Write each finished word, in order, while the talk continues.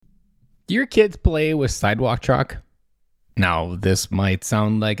Do your kids play with sidewalk chalk? Now, this might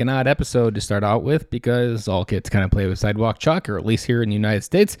sound like an odd episode to start out with because all kids kind of play with sidewalk chalk, or at least here in the United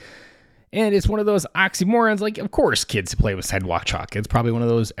States. And it's one of those oxymorons, like, of course kids play with sidewalk chalk. It's probably one of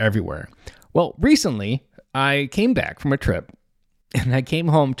those everywhere. Well, recently, I came back from a trip, and I came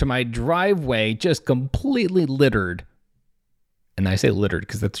home to my driveway just completely littered. And I say littered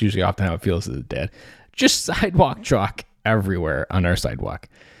because that's usually often how it feels as a dad. Just sidewalk chalk everywhere on our sidewalk.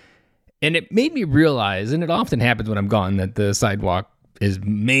 And it made me realize, and it often happens when I'm gone, that the sidewalk is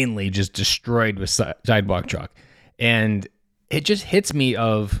mainly just destroyed with sidewalk chalk. And it just hits me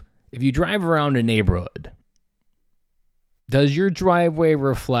of, if you drive around a neighborhood, does your driveway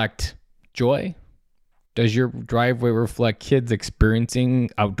reflect joy? Does your driveway reflect kids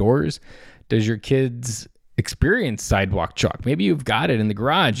experiencing outdoors? Does your kids experience sidewalk chalk? Maybe you've got it in the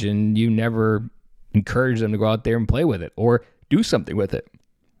garage and you never encourage them to go out there and play with it or do something with it.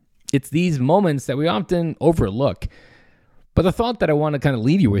 It's these moments that we often overlook. But the thought that I want to kind of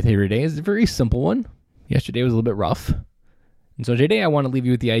leave you with here today is a very simple one. Yesterday was a little bit rough. And so today I want to leave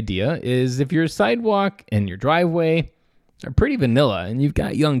you with the idea is if your sidewalk and your driveway are pretty vanilla and you've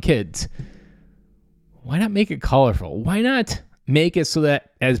got young kids, why not make it colorful? Why not make it so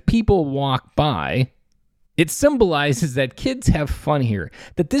that as people walk by, it symbolizes that kids have fun here,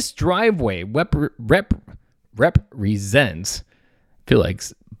 that this driveway represents, I feel like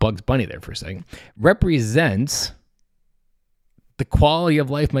Bugs Bunny there for a second, represents the quality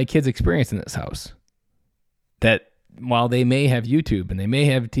of life my kids experience in this house. That while they may have YouTube and they may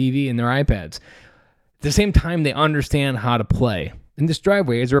have TV and their iPads, at the same time they understand how to play. And this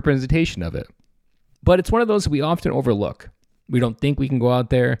driveway is a representation of it. But it's one of those we often overlook. We don't think we can go out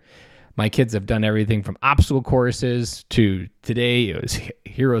there. My kids have done everything from obstacle courses to today it was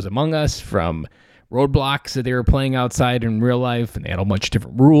Heroes Among Us, from Roadblocks that they were playing outside in real life, and they had a bunch of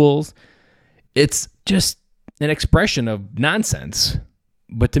different rules. It's just an expression of nonsense.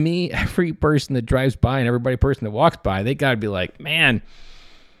 But to me, every person that drives by and every person that walks by, they got to be like, man,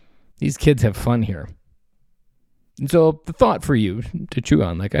 these kids have fun here. And so the thought for you to chew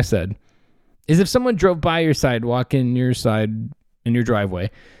on, like I said, is if someone drove by your sidewalk in your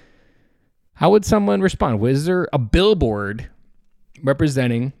driveway, how would someone respond? Was there a billboard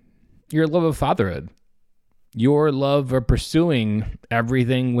representing your love of fatherhood, your love of pursuing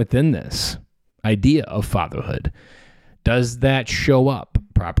everything within this idea of fatherhood? Does that show up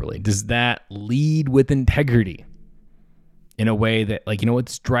properly? Does that lead with integrity in a way that, like,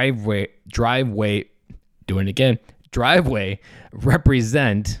 it's driveway, doing it again, driveway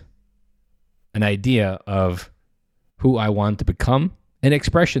represent an idea of who I want to become, an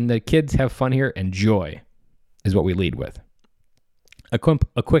expression that kids have fun here and joy is what we lead with. A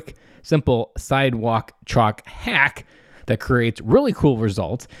quick, simple sidewalk chalk hack that creates really cool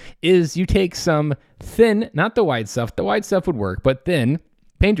results is you take some thin, not the white stuff would work, but thin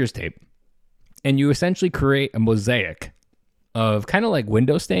painter's tape, and you essentially create a mosaic of kind of like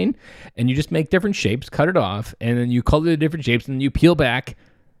window stain, and you just make different shapes, cut it off, and then you color the different shapes, and then you peel back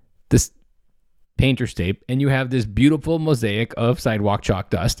this painter's tape, and you have this beautiful mosaic of sidewalk chalk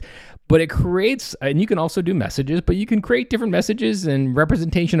dust. But it creates, and you can also do messages, but you can create different messages and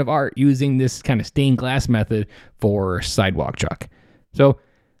representation of art using this kind of stained glass method for sidewalk chalk. So,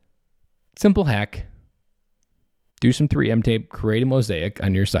 simple hack. Do some 3M tape, create a mosaic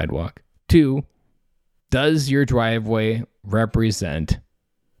on your sidewalk. 2, does your driveway represent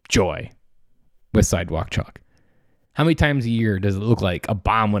joy with sidewalk chalk? How many times a year does it look like a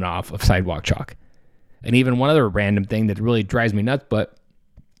bomb went off of sidewalk chalk? And even one other random thing that really drives me nuts, but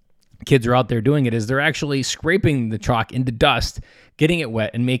kids are out there doing it, is they're actually scraping the chalk into dust, getting it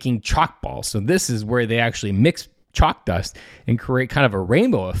wet, and making chalk balls. So this is where they actually mix chalk dust and create kind of a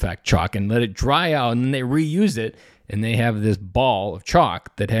rainbow effect chalk and let it dry out, and then they reuse it, and they have this ball of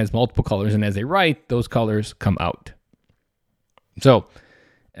chalk that has multiple colors, and as they write, those colors come out. So,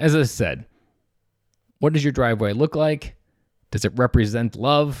 as I said, what does your driveway look like? Does it represent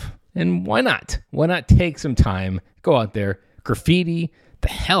love? And why not? Why not take some time, go out there, graffiti the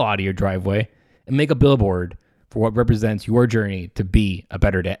hell out of your driveway, and make a billboard for what represents your journey to be a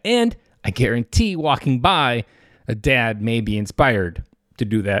better dad. And I guarantee walking by, a dad may be inspired to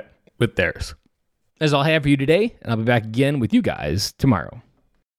do that with theirs. That's all I have for you today, and I'll be back again with you guys tomorrow.